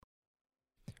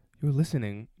You're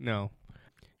listening. No.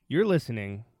 You're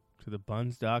listening to the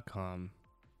Buns.com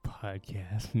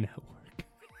podcast network.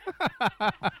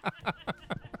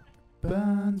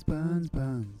 Buns, buns,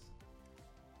 buns.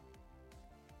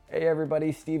 Hey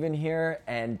everybody, Steven here,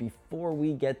 and before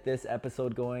we get this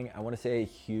episode going, I want to say a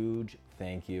huge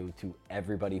thank you to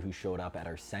everybody who showed up at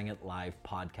our Sang It Live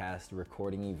podcast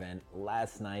recording event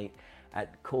last night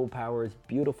at CoPower's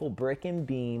beautiful Brick and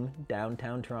Beam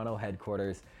downtown Toronto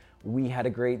headquarters. We had a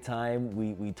great time.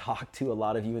 We talked to a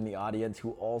lot of you in the audience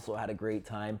who also had a great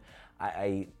time.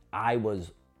 I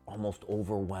was almost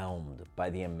overwhelmed by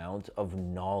the amount of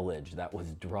knowledge that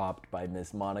was dropped by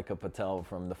Miss Monica Patel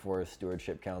from the Forest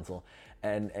Stewardship Council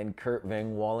and Kurt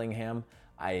Van Wallingham.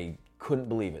 I couldn't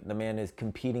believe it. The man is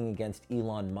competing against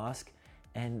Elon Musk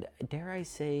and, dare I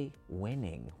say,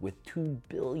 winning with $2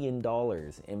 billion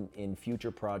in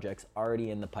future projects already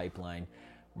in the pipeline.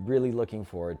 Really looking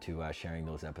forward to sharing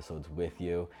those episodes with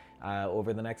you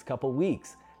over the next couple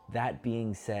weeks. That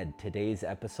being said, today's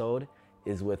episode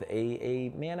is with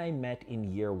a man I met in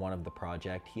year one of the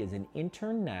project. He is an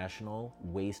international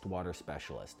wastewater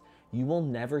specialist. You will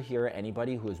never hear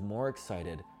anybody who is more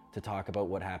excited to talk about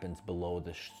what happens below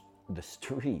the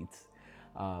streets,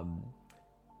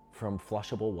 from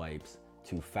flushable wipes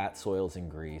to fat soils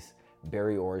and grease.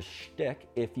 Barry Orr's shtick,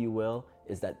 if you will,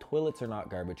 is that toilets are not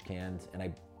garbage cans, and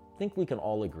I think we can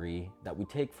all agree that we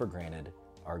take for granted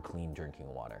our clean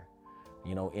drinking water.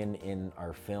 You know, in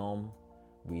our film,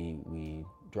 we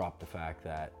dropped the fact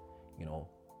that,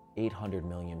 800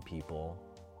 million people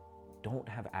don't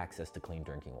have access to clean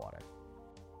drinking water.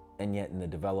 And yet in the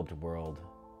developed world,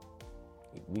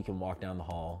 we can walk down the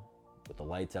hall with the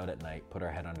lights out at night, put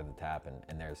our head under the tap,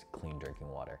 and there's clean drinking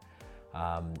water.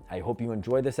 I hope you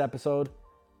enjoyed this episode.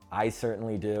 I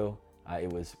certainly do. It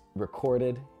was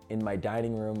recorded in my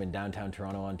dining room in downtown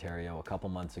Toronto, Ontario a couple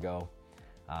months ago.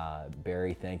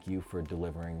 Barry, thank you for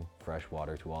delivering fresh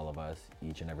water to all of us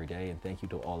each and every day, and thank you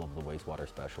to all of the wastewater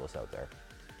specialists out there.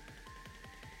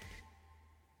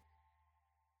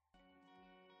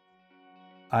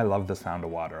 I love the sound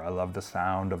of water. I love the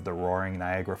sound of the roaring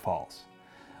Niagara Falls.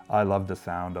 I love the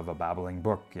sound of a babbling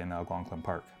brook in Algonquin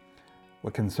Park.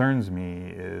 What concerns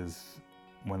me is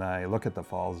when I look at the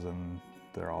falls and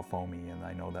they're all foamy, and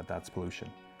I know that that's pollution.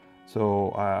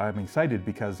 So I'm excited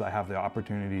because I have the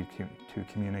opportunity to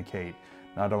communicate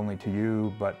not only to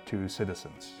you, but to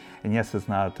citizens. And yes, it's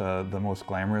not the most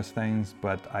glamorous things,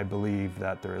 but I believe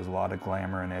that there is a lot of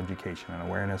glamour in education and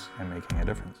awareness and making a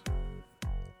difference.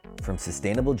 From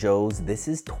Sustainable Joes, this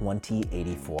is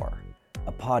 2084,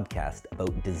 a podcast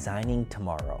about designing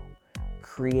tomorrow,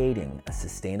 creating a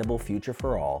sustainable future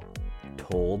for all,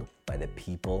 told by the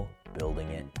people building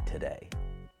it today.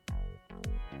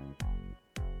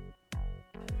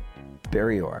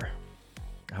 Barry Orr,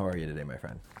 how are you today, my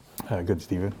friend? Good,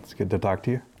 Stephen. It's good to talk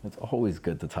to you. It's always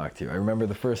good to talk to you. I remember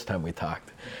the first time we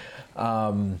talked.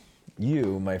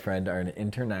 You, my friend, are an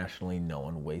internationally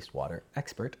known wastewater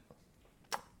expert.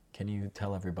 Can you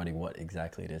tell everybody what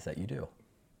exactly it is that you do?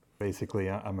 Basically,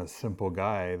 I'm a simple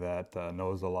guy that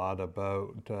knows a lot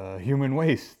about human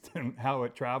waste and how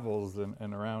it travels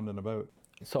and around and about.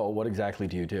 So what exactly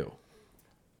do you do?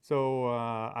 So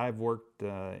I've worked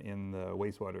in the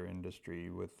wastewater industry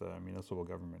with municipal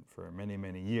government for many,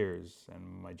 many years,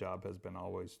 and my job has been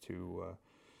always to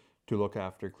look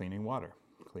after cleaning water,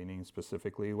 cleaning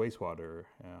specifically wastewater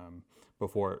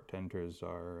before it enters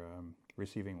our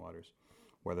receiving waters,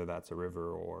 whether that's a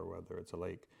river or whether it's a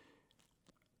lake.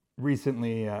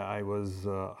 Recently, I was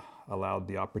allowed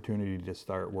the opportunity to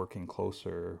start working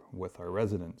closer with our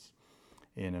residents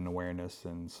in an awareness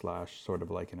and / sort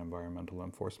of like an environmental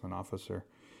enforcement officer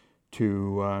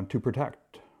to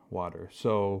protect water.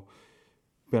 So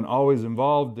been always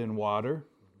involved in water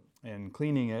and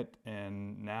cleaning it,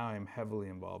 and now I'm heavily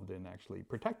involved in actually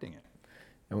protecting it.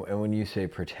 And when you say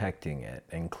protecting it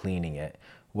and cleaning it,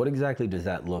 what exactly does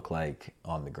that look like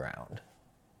on the ground?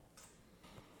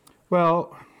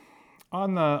 Well,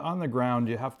 on the ground,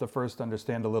 you have to first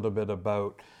understand a little bit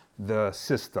about the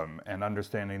system and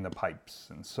understanding the pipes.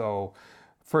 And so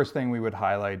first thing we would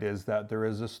highlight is that there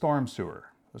is a storm sewer.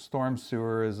 The storm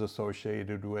sewer is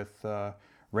associated with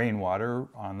rainwater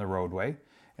on the roadway,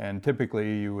 and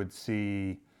typically you would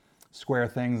see square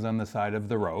things on the side of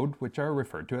the road, which are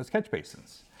referred to as catch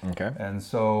basins. Okay. And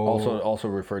so also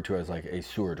referred to as like a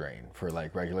sewer drain for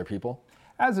like regular people?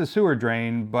 As a sewer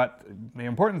drain, but the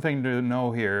important thing to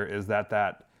know here is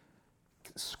that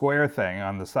square thing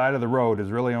on the side of the road is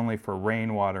really only for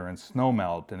rainwater and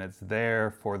snowmelt, and it's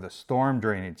there for the storm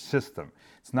drainage system.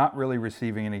 It's not really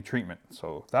receiving any treatment.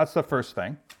 So that's the first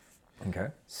thing. Okay.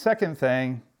 Second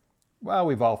thing, Well,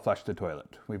 we've all flushed the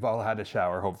toilet. We've all had a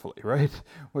shower, hopefully, right?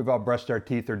 We've all brushed our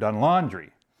teeth or done laundry.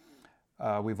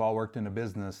 We've all worked in a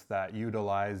business that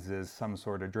utilizes some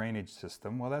sort of drainage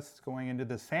system. Well, that's going into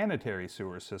the sanitary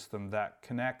sewer system that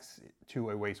connects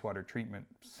to a wastewater treatment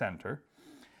center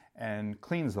and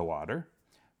cleans the water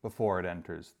before it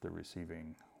enters the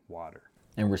receiving water.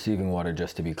 And receiving water,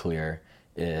 just to be clear,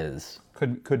 is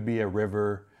Could be a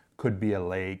river, could be a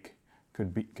lake,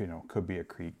 could be a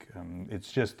creek.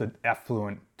 It's just the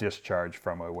effluent discharge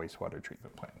from a wastewater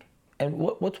treatment plant. And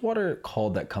what's water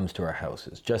called that comes to our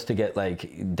houses? Just to get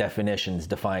like definitions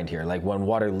defined here. Like when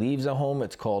water leaves a home,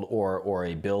 it's called, or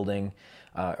a building,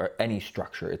 or any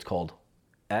structure, it's called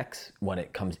X. When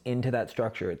it comes into that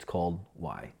structure, it's called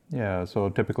Y. Yeah, so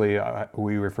typically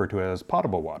we refer to it as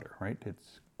potable water, right?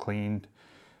 It's cleaned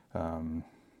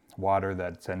water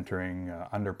that's entering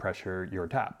under pressure your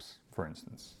taps, for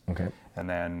instance. Okay. And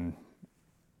then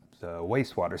the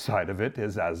wastewater side of it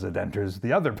is as it enters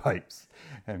the other pipes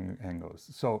and goes.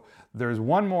 So there's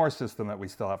one more system that we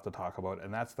still have to talk about,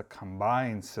 and that's the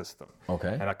combined system.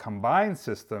 Okay. And a combined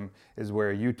system is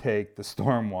where you take the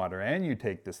stormwater and you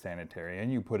take the sanitary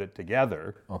and you put it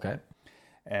together. Okay.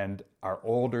 And our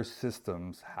older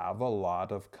systems have a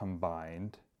lot of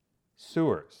combined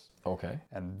sewers. Okay.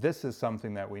 And this is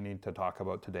something that we need to talk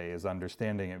about today, is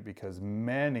understanding it, because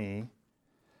many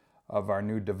of our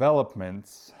new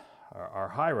developments are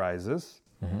high rises,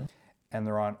 and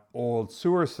they're on old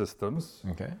sewer systems,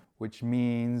 Okay. which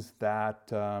means that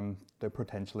they're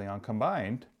potentially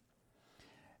uncombined.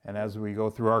 And as we go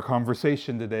through our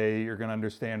conversation today, you're going to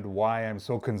understand why I'm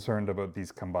so concerned about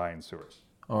these combined sewers.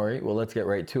 All right. Well, let's get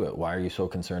right to it. Why are you so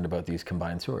concerned about these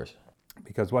combined sewers?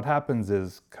 Because what happens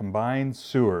is combined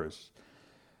sewers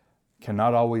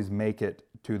cannot always make it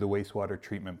to the wastewater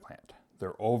treatment plant.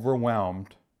 They're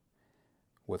overwhelmed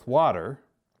with water,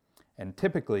 and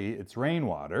typically it's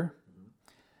rainwater.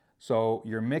 So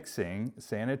you're mixing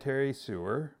sanitary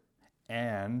sewer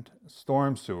and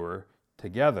storm sewer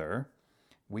together.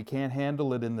 We can't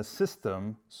handle it in the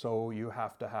system, so you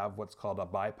have to have what's called a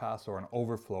bypass or an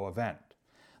overflow event.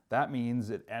 That means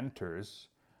it enters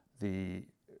the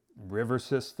river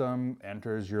system,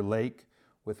 enters your lake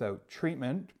without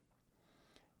treatment.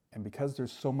 And because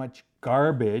there's so much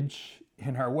garbage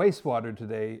in our wastewater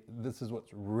today, this is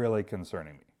what's really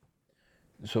concerning me.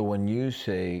 So when you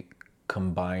say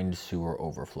combined sewer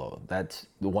overflow, that's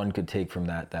the one could take from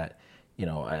that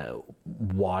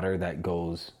water that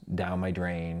goes down my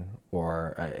drain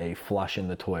or a flush in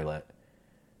the toilet.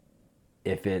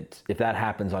 If that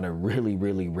happens on a really,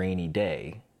 really rainy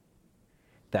day,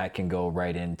 that can go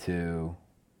right into,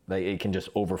 like, it can just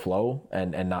overflow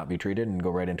and not be treated and go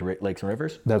right into lakes and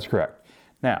rivers? That's correct.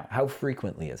 Now, How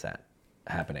frequently is that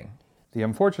happening? the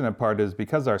unfortunate part is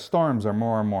because our storms are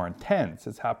more and more intense,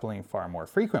 it's happening far more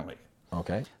frequently.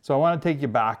 Okay. So I want to take you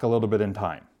back a little bit in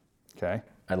time, okay?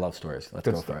 I love stories. Let's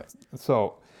Good go for stuff. it.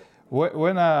 So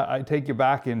when I take you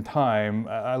back in time,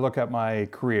 I look at my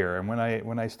career. And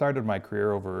when I started my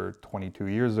career over 22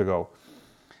 years ago,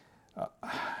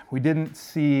 we didn't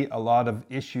see a lot of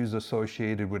issues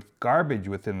associated with garbage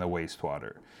within the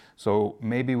wastewater. So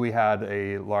maybe we had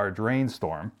a large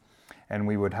rainstorm and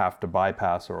we would have to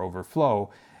bypass or overflow.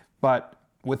 But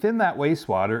within that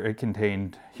wastewater, it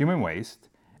contained human waste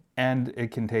and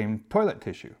it contained toilet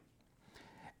tissue.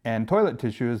 And toilet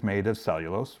tissue is made of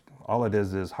cellulose. All it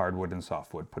is hardwood and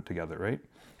softwood put together, right?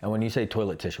 And when you say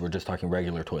toilet tissue, we're just talking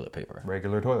regular toilet paper.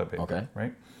 Regular toilet paper, Okay.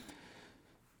 right?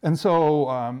 And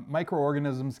so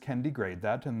microorganisms can degrade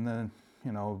that, and then,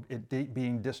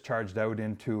 being discharged out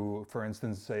into, for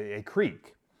instance, a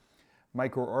creek,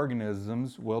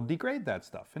 microorganisms will degrade that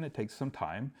stuff, and it takes some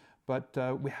time, but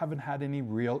we haven't had any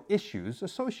real issues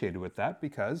associated with that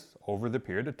because over the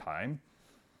period of time,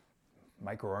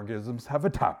 microorganisms have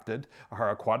adapted,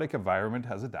 our aquatic environment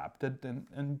has adapted,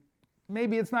 and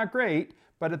maybe it's not great,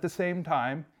 but at the same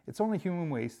time, it's only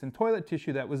human waste and toilet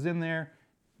tissue that was in there,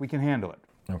 we can handle it.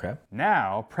 Okay.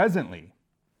 Now, presently,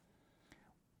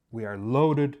 we are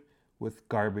loaded with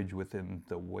garbage within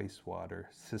the wastewater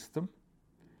system.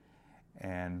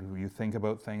 And you think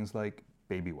about things like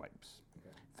baby wipes.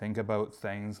 Okay. Think about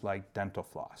things like dental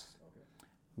floss,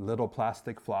 little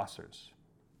plastic flossers,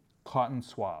 cotton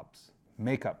swabs,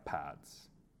 makeup pads.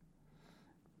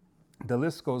 The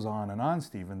list goes on and on,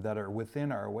 Stephen, that are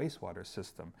within our wastewater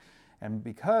system. And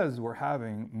because we're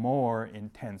having more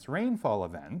intense rainfall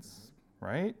events,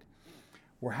 right?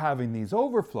 We're having these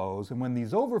overflows, and when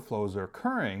these overflows are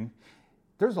occurring,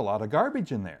 there's a lot of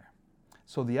garbage in there.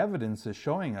 So the evidence is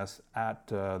showing us at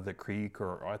the creek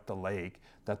or at the lake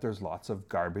that there's lots of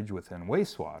garbage within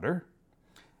wastewater.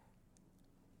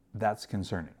 That's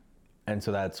concerning. And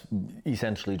so that's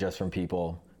essentially just from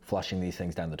people flushing these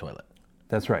things down the toilet.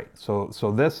 That's right. So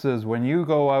this is when you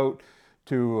go out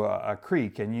to a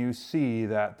creek and you see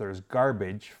that there's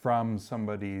garbage from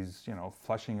somebody's,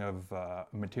 flushing of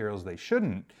materials they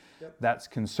shouldn't. Yep. That's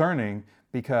concerning,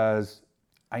 because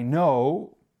I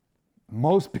know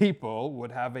most people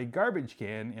would have a garbage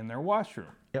can in their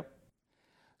washroom. Yep.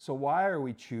 So why are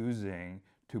we choosing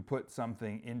to put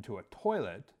something into a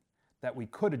toilet that we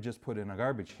could have just put in a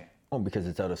garbage can? Oh, because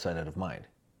it's out of sight, out of mind.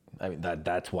 I mean,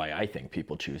 that's why I think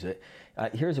people choose it.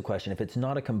 Here's a question. If it's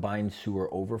not a combined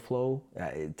sewer overflow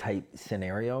type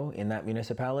scenario in that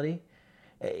municipality,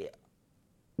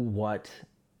 what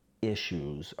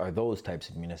issues are those types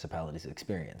of municipalities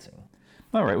experiencing?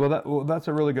 All right. Well, that's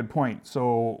a really good point.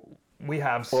 So we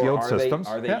have sealed systems.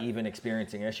 Are they even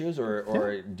experiencing issues,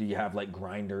 or do you have like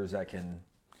grinders that can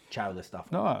chow this stuff?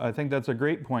 No, I think that's a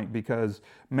great point, because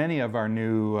many of our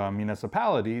new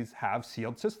municipalities have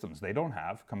sealed systems. They don't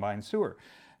have combined sewer.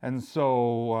 And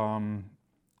so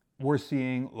we're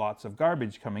seeing lots of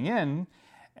garbage coming in,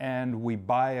 and we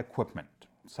buy equipment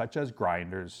such as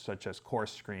grinders, such as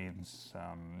coarse screens,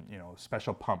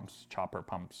 special pumps, chopper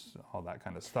pumps, all that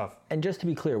kind of stuff. And just to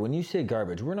be clear, when you say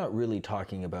garbage, we're not really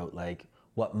talking about like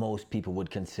what most people would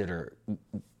consider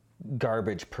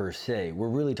garbage per se. We're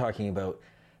really talking about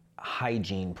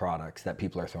hygiene products that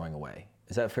people are throwing away.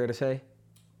 Is that fair to say?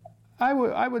 I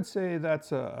would say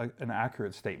that's an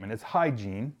accurate statement. It's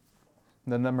hygiene.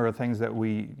 The number of things that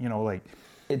we, like...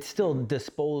 It's still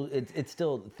it's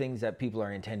still things that people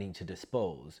are intending to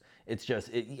dispose. It's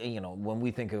just,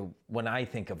 when I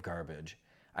think of garbage,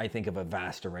 I think of a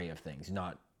vast array of things,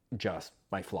 not just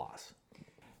my floss.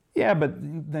 Yeah, but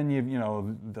then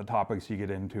the topics you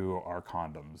get into are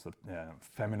condoms,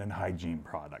 feminine hygiene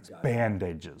products,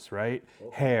 bandages, right?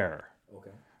 Okay. Hair,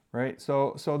 right?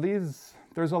 So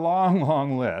there's a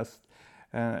long list,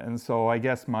 and so I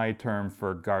guess my term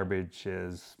for garbage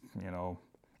is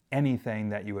anything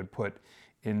that you would put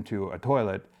into a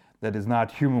toilet that is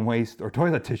not human waste or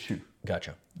toilet tissue.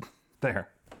 Gotcha. There.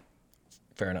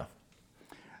 Fair enough.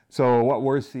 So what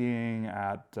we're seeing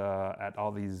at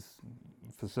all these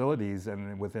facilities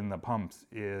and within the pumps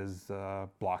is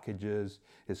blockages,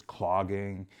 is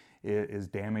clogging, is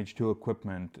damage to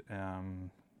equipment.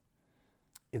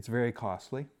 It's very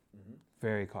costly,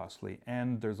 very costly.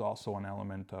 And there's also an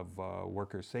element of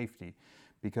worker safety,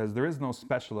 because there is no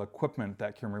special equipment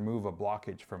that can remove a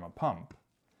blockage from a pump.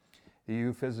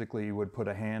 You physically would put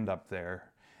a hand up there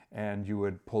and you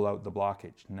would pull out the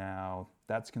blockage. Now,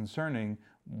 that's concerning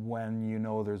when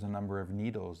there's a number of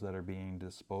needles that are being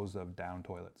disposed of down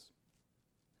toilets.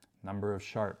 Number of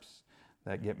sharps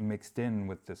that get mixed in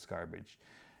with this garbage.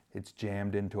 It's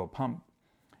jammed into a pump.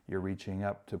 You're reaching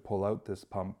up to pull out this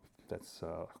pump that's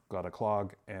got a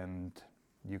clog, and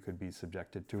you could be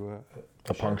subjected to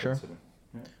a puncture.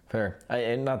 Yeah. Fair.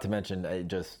 And not to mention,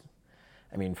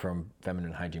 from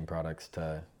feminine hygiene products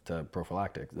to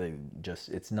prophylactic,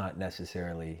 it's not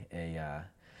necessarily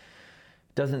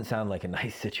doesn't sound like a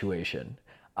nice situation.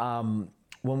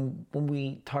 When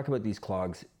we talk about these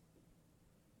clogs,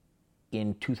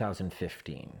 in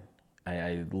 2015,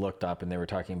 I looked up and they were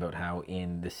talking about how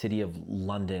in the city of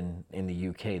London in the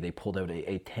UK, they pulled out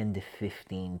a 10 to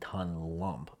 15 ton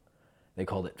lump. They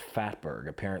called it Fatberg.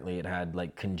 Apparently it had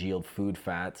like congealed food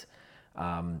fats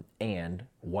and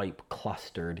wipe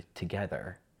clustered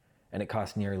together. And it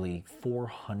cost nearly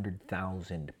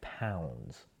 400,000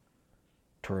 pounds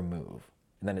to remove.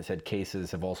 And then it said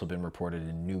cases have also been reported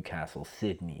in Newcastle,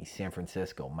 Sydney, San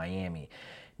Francisco, Miami,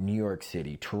 New York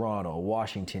City, Toronto,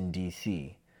 Washington,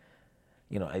 D.C.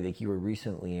 I think you were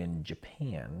recently in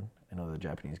Japan. I know the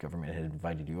Japanese government had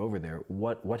invited you over there.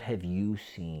 What have you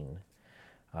seen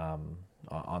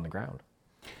on the ground?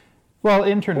 Well,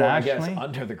 internationally... Or I guess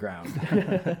under the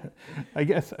ground. I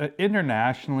guess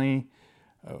internationally,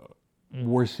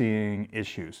 we're seeing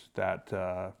issues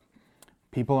that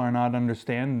people are not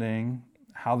understanding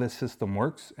how this system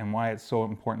works and why it's so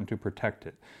important to protect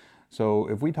it. So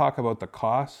if we talk about the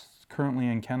costs currently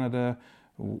in Canada,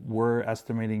 we're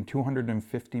estimating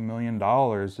 $250 million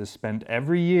is spent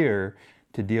every year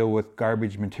to deal with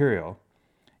garbage material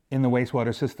in the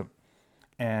wastewater system.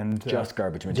 And just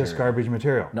garbage material. Just garbage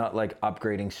material. Not like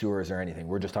upgrading sewers or anything.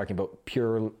 We're just talking about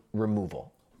pure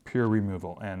removal. Pure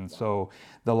removal. And so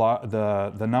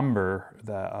the number,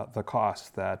 the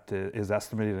cost that is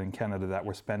estimated in Canada that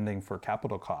we're spending for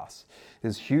capital costs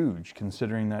is huge,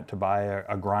 considering that to buy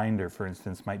a grinder, for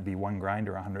instance, might be one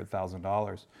grinder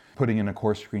 $100,000. Putting in a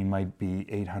coarse screen might be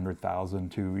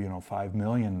 $800,000 to $5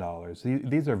 million.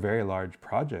 These are very large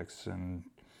projects, and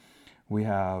We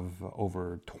have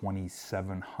over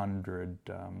 2,700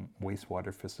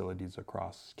 wastewater facilities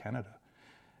across Canada.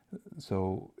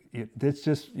 So it's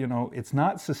just, it's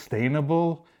not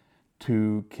sustainable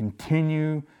to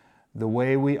continue the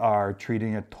way we are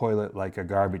treating a toilet like a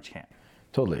garbage can.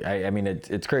 Totally. I mean,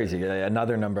 it's crazy.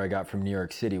 Another number I got from New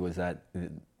York City was that,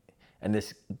 and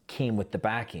this came with the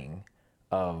backing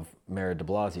of Mayor de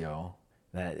Blasio,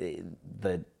 that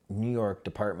the New York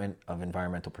Department of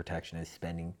Environmental Protection is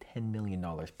spending $10 million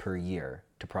per year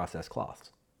to process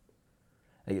cloths.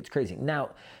 Like, it's crazy. Now,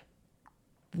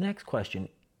 the next question,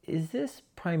 is this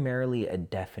primarily a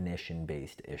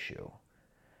definition-based issue?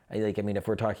 I mean, if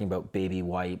we're talking about baby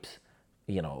wipes,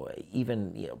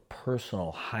 even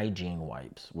personal hygiene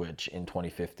wipes, which in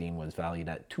 2015 was valued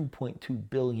at $2.2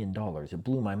 billion. It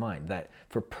blew my mind that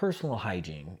for personal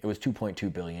hygiene, it was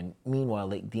 $2.2 billion. Meanwhile,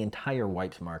 the entire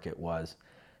wipes market was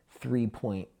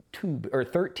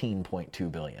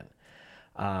 $13.2 billion.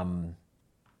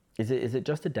 Is it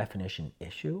just a definition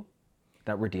issue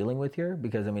that we're dealing with here?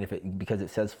 Because I mean, because it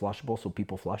says flushable, so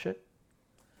people flush it?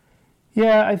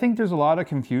 Yeah, I think there's a lot of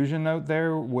confusion out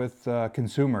there with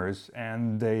consumers,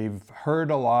 and they've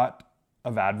heard a lot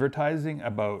of advertising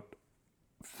about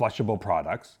flushable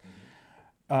products.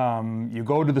 You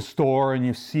go to the store and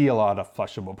you see a lot of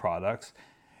flushable products,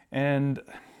 and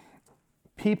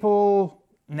people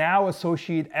now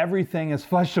associate everything as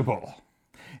flushable.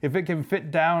 If it can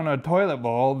fit down a toilet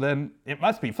bowl, then it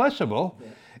must be flushable. Yeah.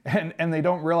 And they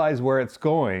don't realize where it's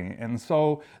going. And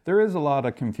so there is a lot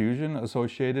of confusion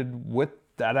associated with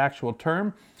that actual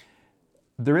term.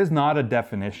 There is not a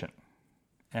definition.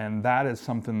 And that is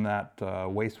something that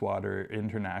Wastewater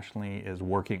internationally is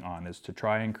working on, is to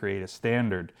try and create a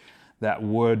standard that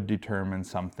would determine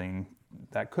something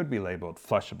that could be labeled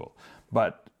flushable.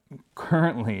 But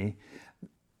currently,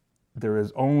 there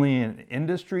is only an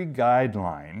industry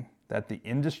guideline that the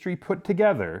industry put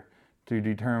together to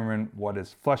determine what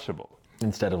is flushable.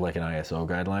 Instead of like an ISO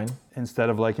guideline? Instead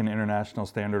of like an International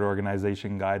Standard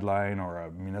Organization guideline or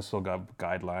a municipal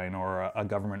guideline or a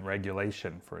government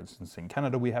regulation. For instance, in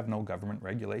Canada, we have no government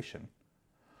regulation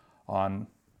on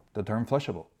the term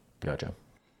flushable. Gotcha.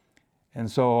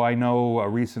 And so I know a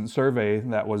recent survey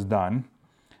that was done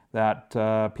that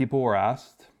people were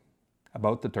asked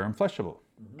about the term flushable.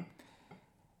 Mm-hmm.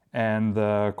 And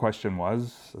the question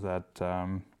was that,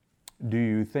 do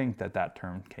you think that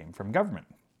term came from government?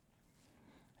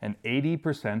 And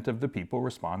 80% of the people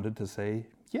responded to say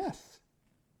yes.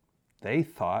 They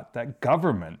thought that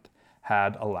government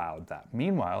had allowed that.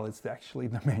 Meanwhile, it's actually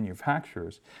the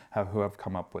manufacturers who have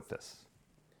come up with this.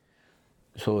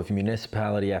 So if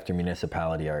municipality after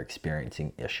municipality are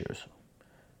experiencing issues,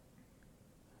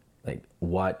 like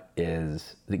what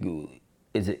is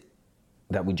it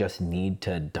that we just need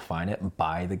to define it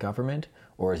by the government?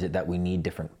 Or is it that we need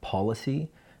different policy?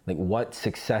 Like, what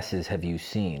successes have you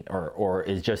seen? Or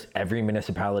is just every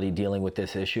municipality dealing with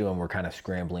this issue and we're kind of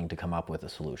scrambling to come up with a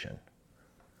solution?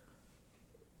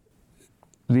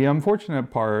 The unfortunate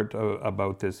part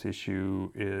about this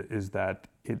issue is that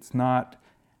it's not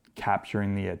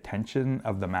capturing the attention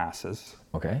of the masses.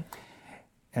 Okay.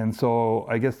 And so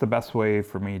I guess the best way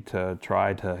for me to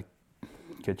try to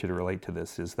get you to relate to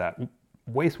this is that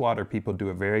wastewater people do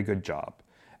a very good job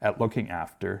at looking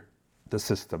after the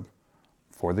system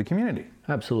for the community.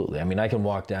 Absolutely. I mean, I can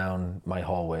walk down my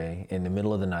hallway in the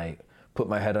middle of the night, put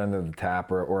my head under the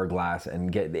tap or a glass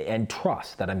and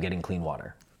trust that I'm getting clean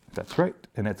water. That's right.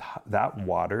 And that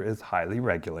water is highly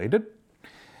regulated,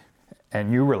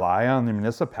 and you rely on the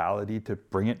municipality to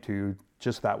bring it to you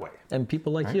just that way. And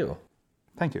people like you.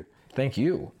 Thank you. Thank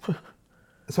you.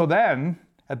 So then,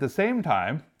 at the same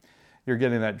time, you're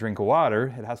getting that drink of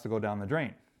water, it has to go down the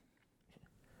drain.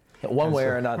 One way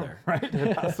or another. Right?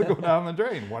 It has to go down the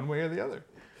drain, one way or the other.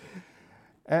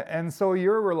 And so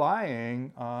you're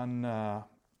relying on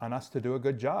us to do a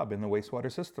good job in the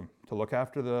wastewater system, to look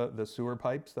after the sewer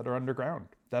pipes that are underground,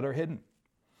 that are hidden.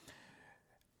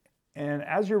 And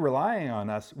as you're relying on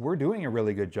us, we're doing a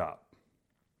really good job.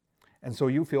 And so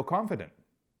you feel confident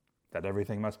that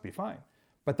everything must be fine.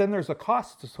 But then there's a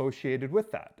cost associated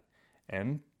with that,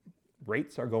 and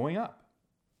rates are going up.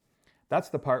 That's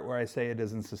the part where I say it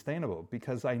isn't sustainable,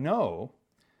 because I know,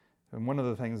 and one of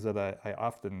the things that I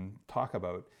often talk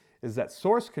about is that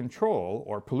source control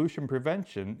or pollution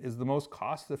prevention is the most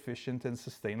cost-efficient and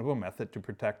sustainable method to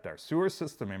protect our sewer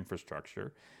system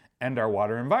infrastructure and our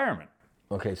water environment.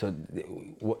 Okay, so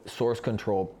source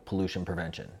control, pollution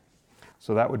prevention.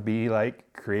 So that would be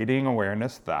like creating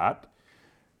awareness that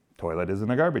toilet isn't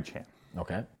a garbage can.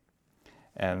 Okay.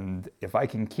 And if I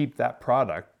can keep that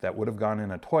product that would have gone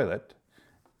in a toilet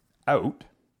out,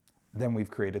 then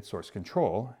we've created source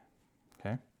control,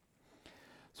 okay?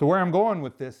 So where I'm going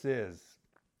with this is,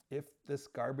 if this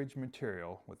garbage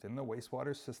material within the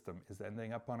wastewater system is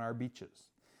ending up on our beaches,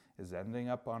 is ending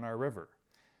up on our river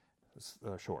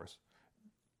shores,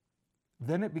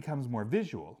 then it becomes more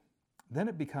visual, then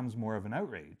it becomes more of an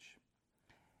outrage,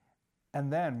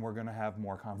 and then we're going to have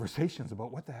more conversations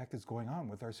about what the heck is going on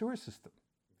with our sewer system.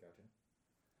 Gotcha.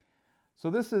 So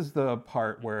this is the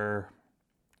part where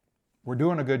we're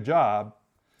doing a good job,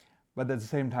 but at the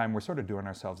same time, we're sort of doing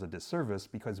ourselves a disservice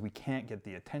because we can't get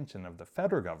the attention of the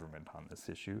federal government on this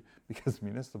issue because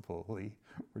municipally,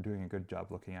 we're doing a good job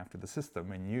looking after the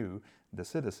system, and you, the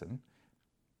citizen,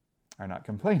 are not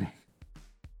complaining.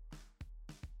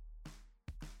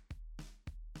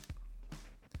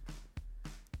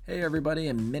 Hey everybody,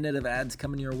 a minute of ads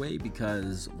coming your way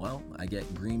because, well, I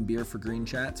get green beer for green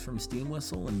chats from Steam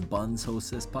Whistle and Buns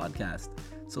hosts this podcast.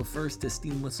 So first to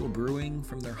Steam Whistle Brewing,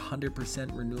 from their 100%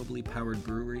 renewably powered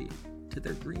brewery to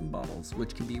their green bottles,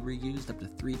 which can be reused up to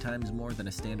 3 times more than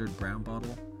a standard brown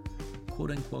bottle.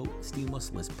 Quote unquote, Steam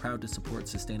Whistle is proud to support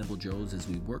Sustainable Joes as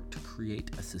we work to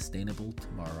create a sustainable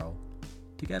tomorrow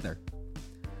together.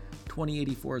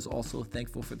 2084 is also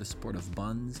thankful for the support of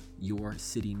Buns, your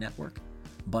city network.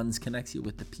 Buns connects you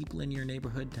with the people in your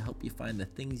neighborhood to help you find the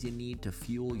things you need to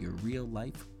fuel your real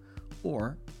life,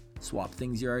 or swap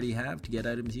things you already have to get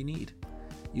items you need.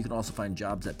 You can also find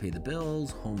jobs that pay the bills,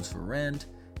 homes for rent,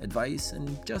 advice,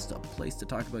 and just a place to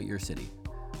talk about your city.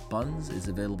 Buns is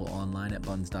available online at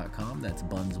buns.com, that's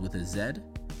Buns with a Z,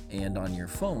 and on your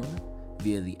phone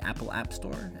via the Apple App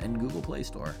Store and Google Play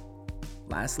Store.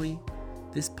 Lastly,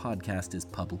 this podcast is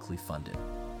publicly funded.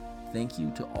 Thank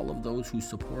you to all of those who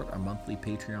support our monthly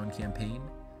Patreon campaign,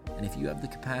 and if you have the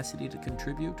capacity to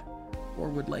contribute, or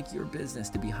would like your business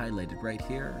to be highlighted right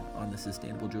here on the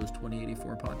Sustainable Joes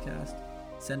 2084 podcast,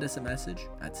 send us a message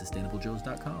at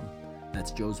sustainablejoes.com.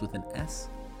 That's Joes with an S,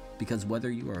 because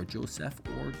whether you are a Joseph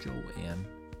or Joanne,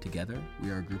 together we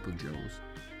are a group of Joes,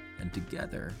 and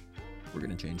together we're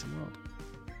going to change the world.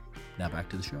 Now back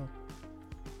to the show.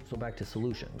 So back to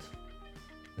solutions.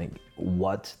 Like,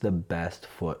 what's the best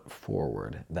foot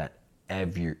forward that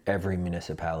every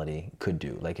municipality could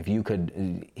do? Like, if you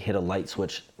could hit a light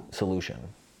switch solution,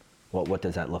 what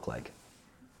does that look like?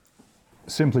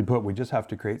 Simply put, we just have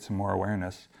to create some more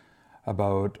awareness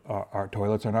about our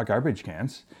toilets and our garbage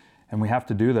cans, and we have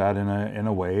to do that in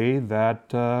a way that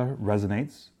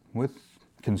resonates with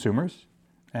consumers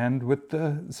and with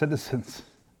the citizens.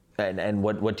 And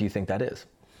what do you think that is?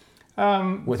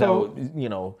 Without,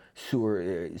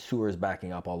 sewers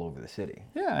backing up all over the city.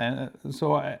 Yeah,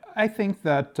 so I think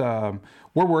that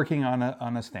we're working on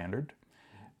a standard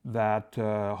that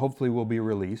hopefully will be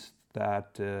released,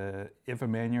 that if a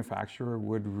manufacturer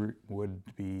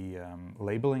would be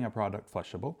labeling a product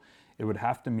flushable, it would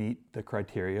have to meet the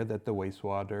criteria that the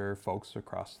wastewater folks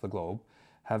across the globe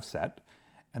have set.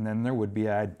 And then there would be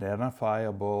an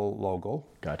identifiable logo.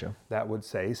 Gotcha. That would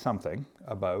say something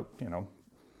about,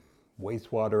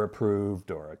 wastewater approved,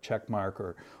 or a check mark,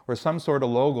 or some sort of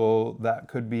logo that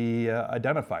could be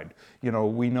identified.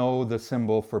 We know the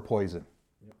symbol for poison.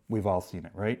 Yep. We've all seen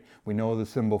it, right? We know the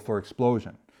symbol for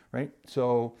explosion, right?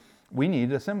 So we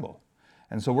need a symbol.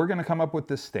 And so we're going to come up with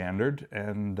this standard,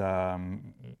 and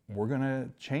we're going to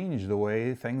change the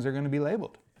way things are going to be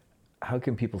labeled. How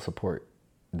can people support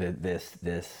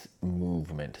this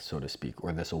movement, so to speak,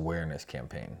 or this awareness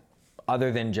campaign?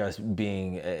 Other than just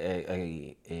being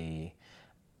a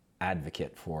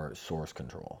advocate for source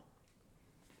control?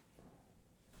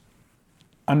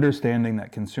 Understanding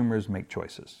that consumers make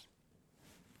choices.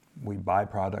 We buy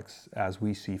products as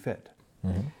we see fit.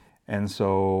 Mm-hmm. And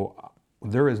so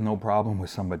there is no problem with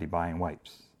somebody buying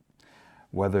wipes.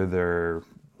 Whether they're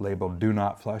labeled do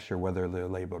not flush or whether they're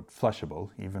labeled flushable,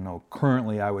 even though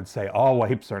currently I would say all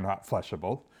wipes are not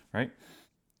flushable, right?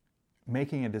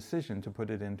 Making a decision to put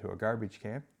it into a garbage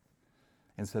can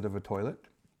instead of a toilet.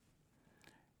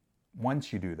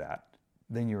 Once you do that,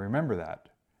 then you remember that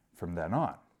from then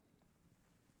on.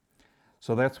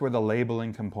 So that's where the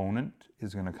labeling component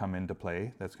is going to come into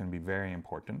play. That's going to be very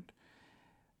important.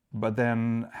 But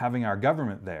then having our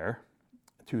government there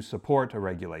to support a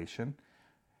regulation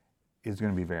is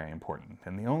going to be very important.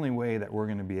 And the only way that we're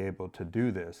going to be able to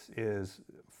do this is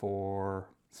for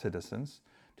citizens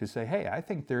to say, hey, I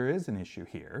think there is an issue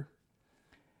here.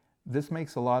 This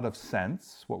makes a lot of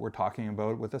sense, what we're talking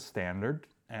about with a standard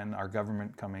and our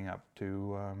government coming up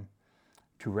to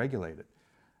regulate it.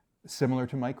 Similar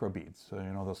to microbeads, so,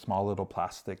 those small little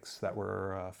plastics that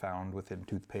were found within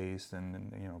toothpaste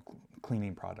and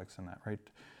cleaning products and that, right?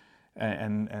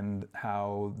 And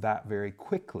how that very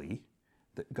quickly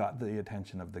that got the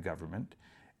attention of the government,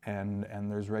 and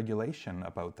there's regulation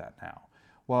about that now.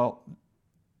 Well,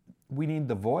 we need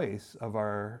the voice of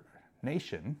our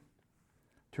nation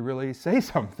to really say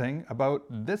something about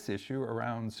this issue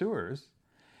around sewers,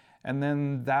 and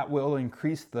then that will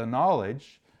increase the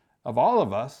knowledge of all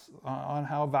of us on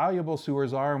how valuable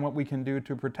sewers are and what we can do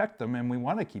to protect them, and we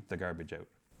want to keep the garbage out.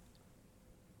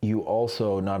 You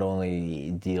also not only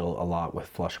deal a lot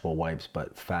with flushable wipes,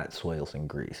 but fat soils and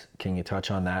grease. Can you touch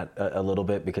on that a little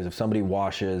bit? Because if somebody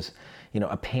washes,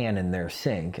 a pan in their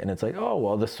sink and it's like, oh,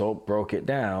 well, the soap broke it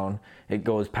down, it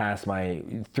goes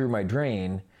through my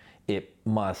drain, it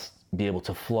must be able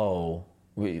to flow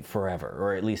forever,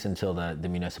 or at least until the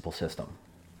municipal system.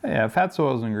 Yeah, fat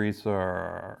soils and grease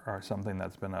are something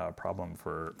that's been a problem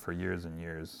for years and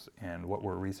years, and what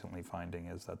we're recently finding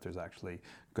is that there's actually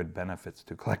good benefits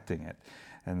to collecting it.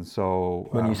 And so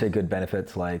when you say good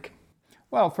benefits, like?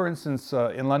 Well, for instance,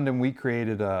 in London we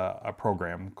created a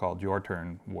program called Your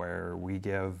Turn, where we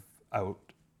give out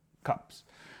cups.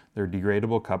 They're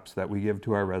degradable cups that we give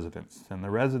to our residents, and the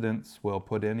residents will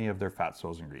put any of their fat,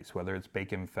 soils, and grease, whether it's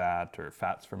bacon fat or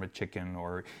fats from a chicken,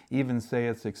 or even say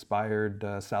it's expired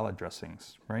salad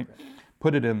dressings, right?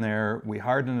 Put it in there, we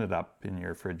harden it up in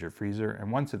your fridge or freezer, and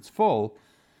once it's full,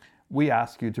 we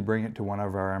ask you to bring it to one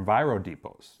of our Enviro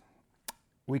depots.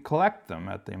 We collect them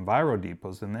at the Enviro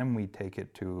depots, and then we take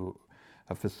it to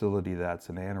a facility that's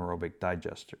an anaerobic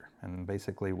digester. And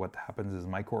basically what happens is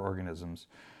microorganisms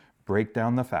break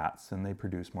down the fats and they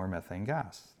produce more methane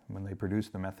gas. When they produce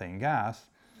the methane gas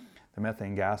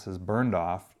is burned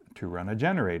off to run a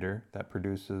generator that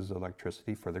produces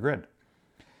electricity for the grid.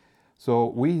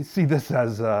 So we see this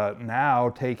as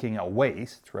now taking a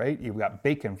waste, right? You've got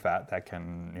bacon fat that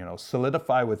can,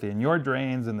 solidify within your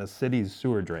drains and the city's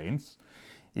sewer drains.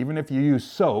 Even if you use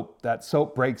soap, that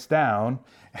soap breaks down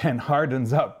and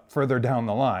hardens up further down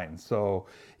the line. So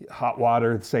hot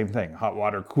water, same thing. Hot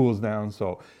water cools down.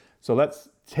 So let's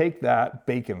take that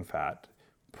bacon fat,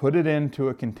 put it into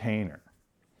a container,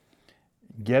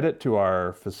 get it to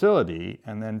our facility,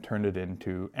 and then turn it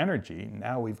into energy.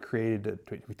 Now we've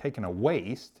taken a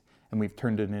waste and we've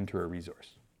turned it into a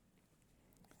resource.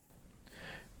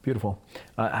 Beautiful.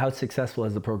 How successful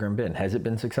has the program been? Has it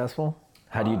been successful?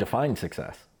 How do you define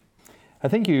success? I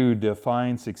think you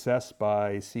define success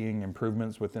by seeing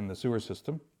improvements within the sewer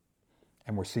system,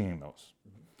 and we're seeing those.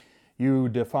 You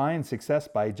define success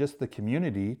by just the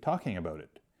community talking about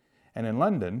it. And in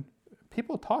London,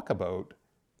 people talk about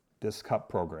this cup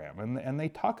program, and they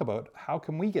talk about how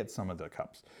can we get some of the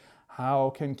cups? How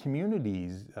can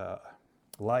communities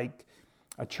like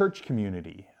a church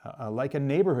community, like a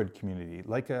neighborhood community,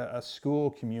 like a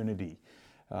school community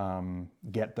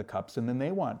get the cups, and then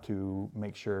they want to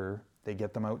make sure they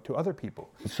get them out to other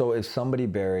people. So if somebody,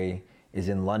 Barry, is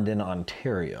in London,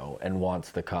 Ontario, and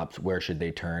wants the cups, where should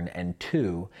they turn? And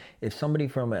two, if somebody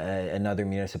from another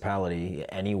municipality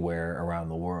anywhere around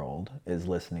the world is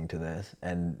listening to this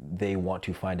and they want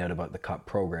to find out about the cup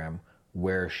program,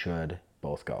 where should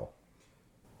both go?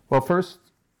 Well, first,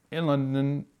 in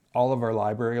London, all of our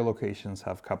library locations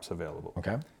have cups available.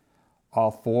 Okay.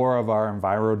 All 4 of our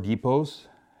Enviro depots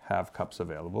have cups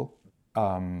available.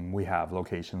 We have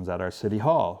locations at our city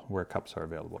hall where cups are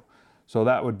available. So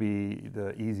that would be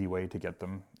the easy way to get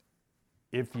them.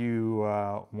 If you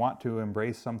want to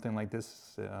embrace something like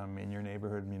this in your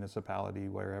neighborhood, municipality,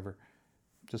 wherever,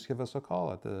 just give us a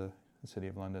call at the City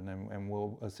of London and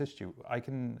we'll assist you.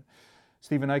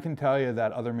 Stephen, I can tell you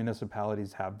that other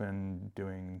municipalities have been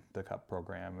doing the CUP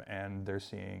program and they're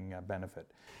seeing a benefit.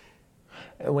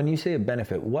 When you say a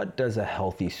benefit, what does a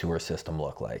healthy sewer system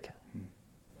look like?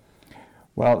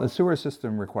 Well, the sewer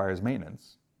system requires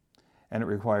maintenance, and it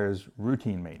requires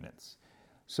routine maintenance.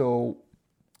 So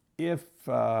if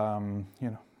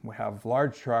we have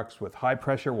large trucks with high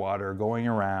pressure water going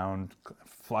around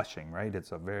flushing, right?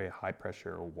 It's a very high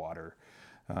pressure water.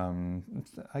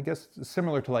 I guess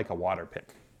similar to like a water pick.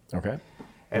 Okay.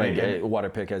 And like a water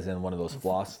pick as in one of those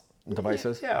floss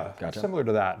devices? Yeah, gotcha. Similar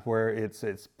to that, where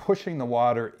it's pushing the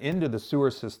water into the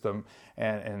sewer system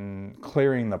and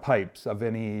clearing the pipes of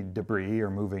any debris or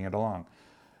moving it along.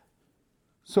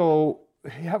 So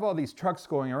you have all these trucks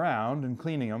going around and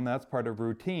cleaning them, that's part of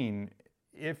routine.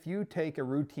 If you take a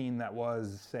routine that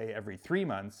was, say, every 3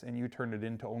 months and you turn it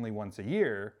into only once a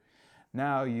year,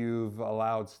 now you've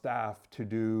allowed staff to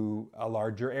do a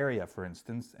larger area, for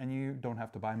instance, and you don't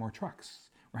have to buy more trucks,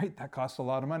 right? That costs a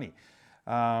lot of money.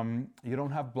 You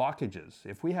don't have blockages.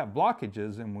 If we have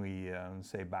blockages and we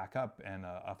say back up and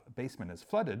a basement is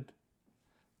flooded,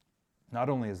 not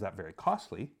only is that very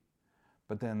costly,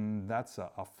 but then that's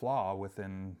a flaw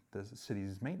within the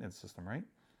city's maintenance system, right?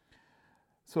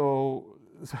 So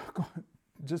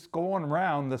just going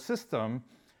around the system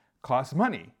costs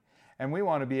money. And we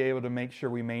want to be able to make sure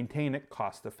we maintain it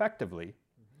cost effectively.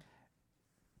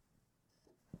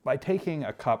 By taking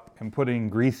a cup and putting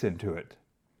grease into it,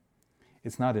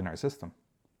 it's not in our system.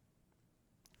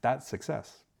 That's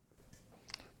success.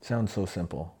 Sounds so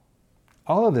simple.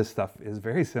 All of this stuff is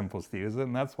very simple, Steve,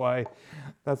 and that's why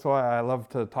I love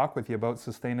to talk with you about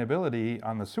sustainability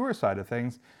on the sewer side of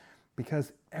things,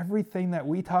 because everything that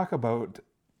we talk about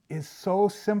is so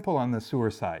simple on the sewer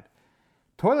side.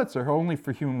 Toilets are only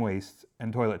for human waste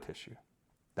and toilet tissue.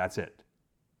 That's it.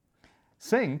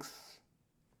 Sinks,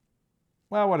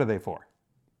 well, what are they for?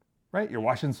 Right? You're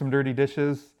washing some dirty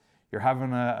dishes, you're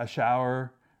having a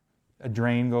shower, a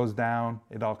drain goes down,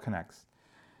 it all connects.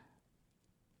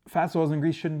 Fats, oils, and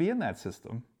grease shouldn't be in that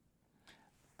system.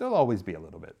 There'll always be a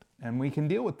little bit, and we can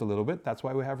deal with the little bit. That's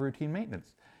why we have routine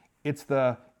maintenance. It's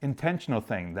the intentional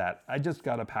thing that I just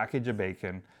got a package of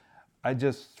bacon, I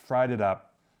just fried it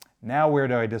up. Now where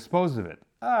do I dispose of it?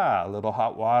 A little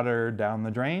hot water down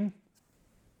the drain.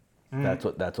 That's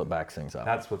what backs things up.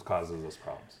 That's what causes us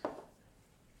problems.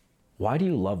 Why do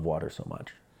you love water so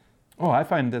much? Oh, I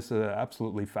find this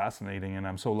absolutely fascinating, and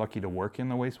I'm so lucky to work in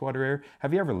the wastewater area.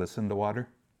 Have you ever listened to water?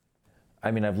 I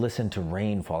mean, I've listened to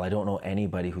rainfall. I don't know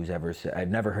anybody who's ever said,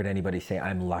 I've never heard anybody say,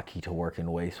 I'm lucky to work in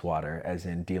wastewater, as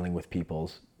in dealing with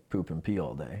people's poop and pee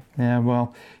all day. Yeah,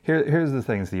 well, here's the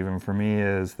thing, Stephen, for me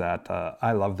is that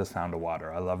I love the sound of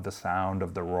water. I love the sound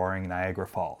of the roaring Niagara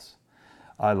Falls.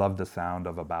 I love the sound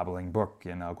of a babbling brook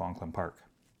in Algonquin Park.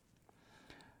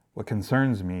 What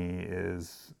concerns me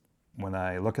is when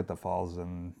I look at the falls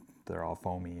and they're all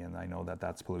foamy and I know that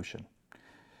that's pollution.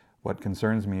 What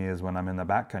concerns me is when I'm in the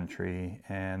backcountry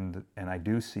and I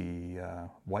do see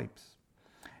wipes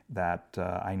that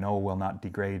I know will not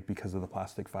degrade because of the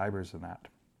plastic fibers in that.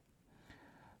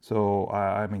 So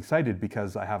I'm excited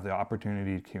because I have the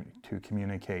opportunity to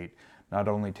communicate not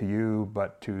only to you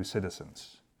but to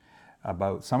citizens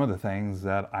about some of the things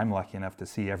that I'm lucky enough to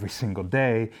see every single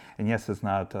day. And yes, it's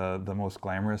not the most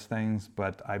glamorous things,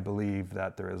 but I believe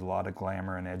that there is a lot of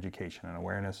glamour in education and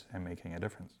awareness and making a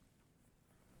difference.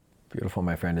 Beautiful,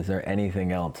 my friend. Is there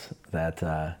anything else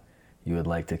that you would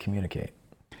like to communicate?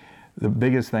 The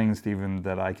biggest thing, Stephen,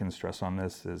 that I can stress on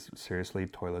this is seriously,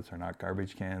 toilets are not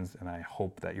garbage cans, and I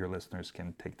hope that your listeners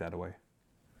can take that away.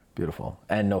 Beautiful.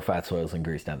 And no fats, oils, and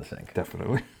grease down the sink.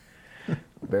 Definitely.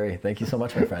 Barry, thank you so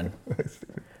much, my friend.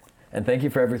 And thank you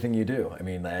for everything you do. I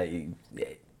mean,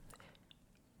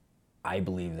 I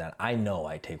believe that, I know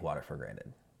I take water for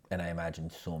granted, and I imagine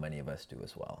so many of us do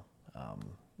as well.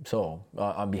 So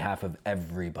on behalf of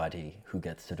everybody who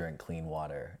gets to drink clean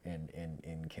water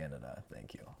in Canada,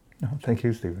 thank you. No, thank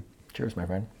you, Stephen. Cheers, my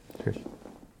friend. Cheers.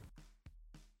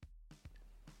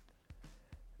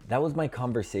 That was my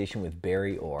conversation with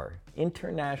Barry Orr,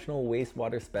 international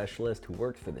wastewater specialist who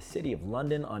works for the City of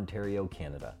London, Ontario,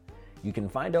 Canada. You can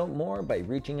find out more by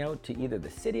reaching out to either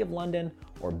the City of London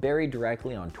or Barry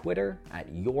directly on Twitter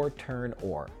at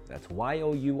YourTurnOrr. That's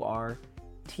YOURTURNORR.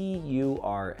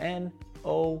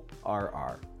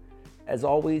 As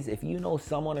always, if you know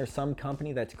someone or some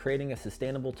company that's creating a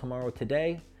sustainable tomorrow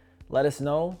today, let us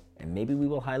know, and maybe we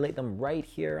will highlight them right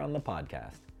here on the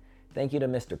podcast. Thank you to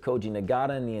Mr. Koji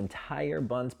Nagata and the entire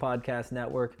Buns Podcast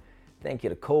Network. Thank you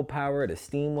to CoPower, to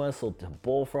Steam Whistle, to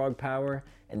Bullfrog Power,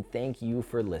 and thank you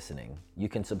for listening. You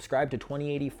can subscribe to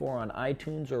 2084 on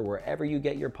iTunes or wherever you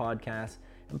get your podcasts,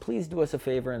 and please do us a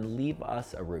favor and leave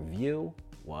us a review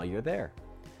while you're there.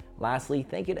 Lastly,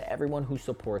 thank you to everyone who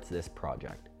supports this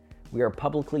project. We are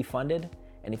publicly funded,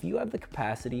 and if you have the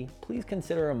capacity, please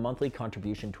consider a monthly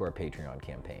contribution to our Patreon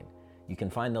campaign. You can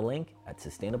find the link at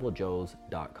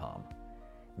sustainablejoes.com.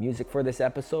 Music for this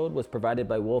episode was provided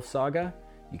by Wolf Saga.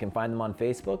 You can find them on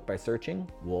Facebook by searching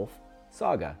Wolf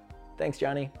Saga. Thanks,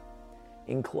 Johnny.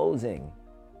 In closing,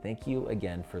 thank you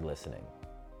again for listening.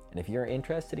 And if you're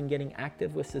interested in getting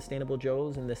active with Sustainable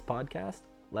Joes in this podcast,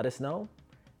 let us know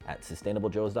at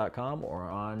sustainablejoes.com or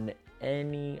on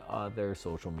any other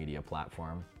social media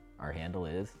platform. Our handle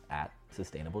is at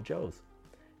sustainablejoes.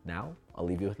 Now, I'll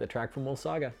leave you with a track from Wolf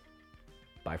Saga.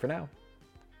 Bye for now.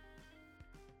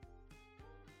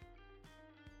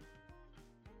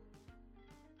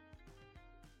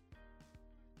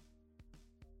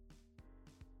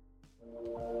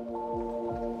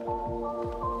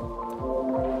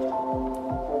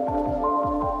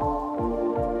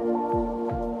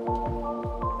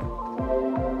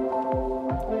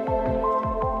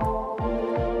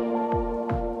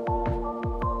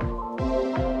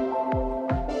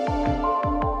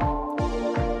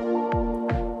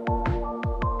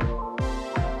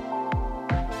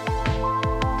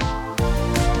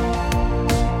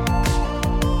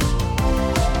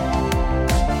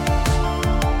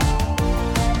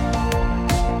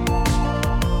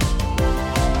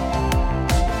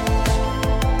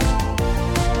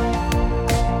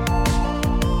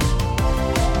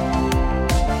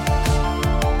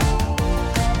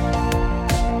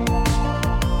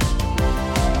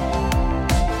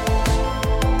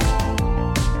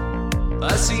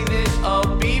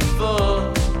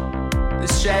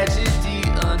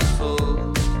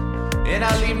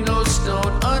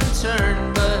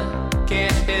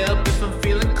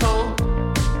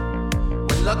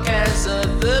 luck has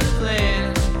other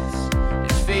plans,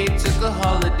 and fate took a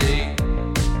holiday.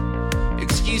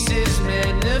 Excuses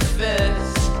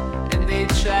manifest, and they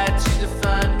tried to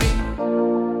define me.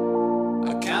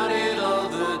 I counted all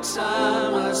the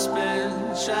time I spent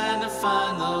trying to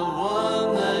find the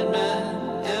one that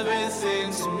meant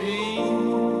everything to me.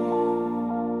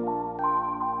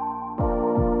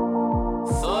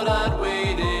 Thought I'd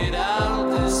wait it out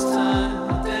this time,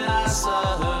 but then I saw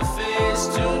her face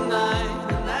tonight,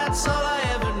 and that's all I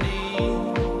ever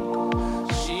need.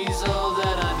 She's all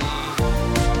that I need.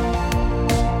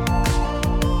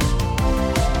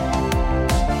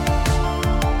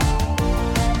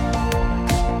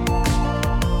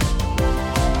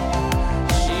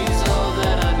 She's all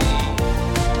that I need.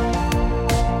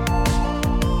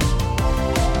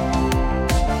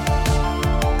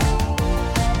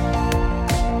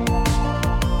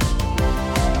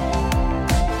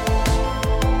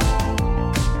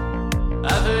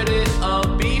 I've heard it all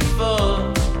before,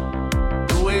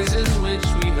 the ways in which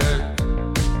we hurt.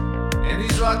 And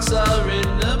these rocks are in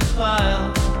a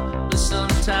pile, but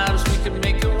sometimes we can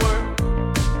make it work.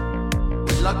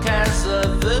 But luck has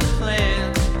other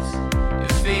plans,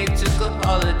 if fate took a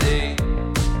holiday.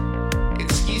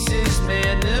 Excuses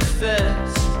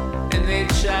manifest, and they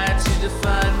try to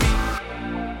define me.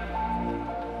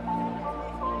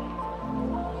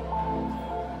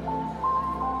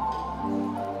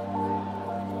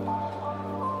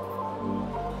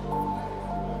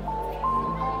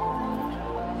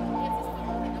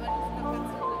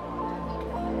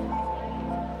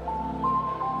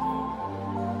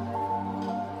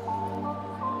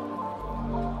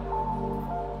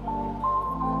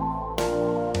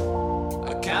 I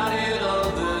counted all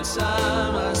the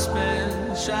time I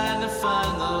spent trying to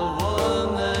find the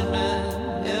one that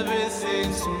meant everything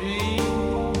to me.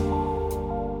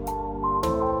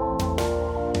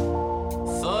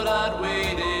 Thought I'd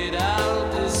wait it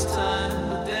out this time,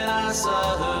 but then I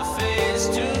saw her face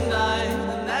tonight,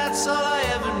 and that's all I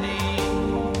ever need.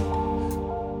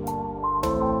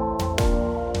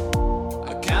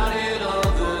 I counted all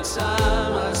the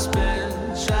time I spent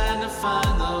trying to find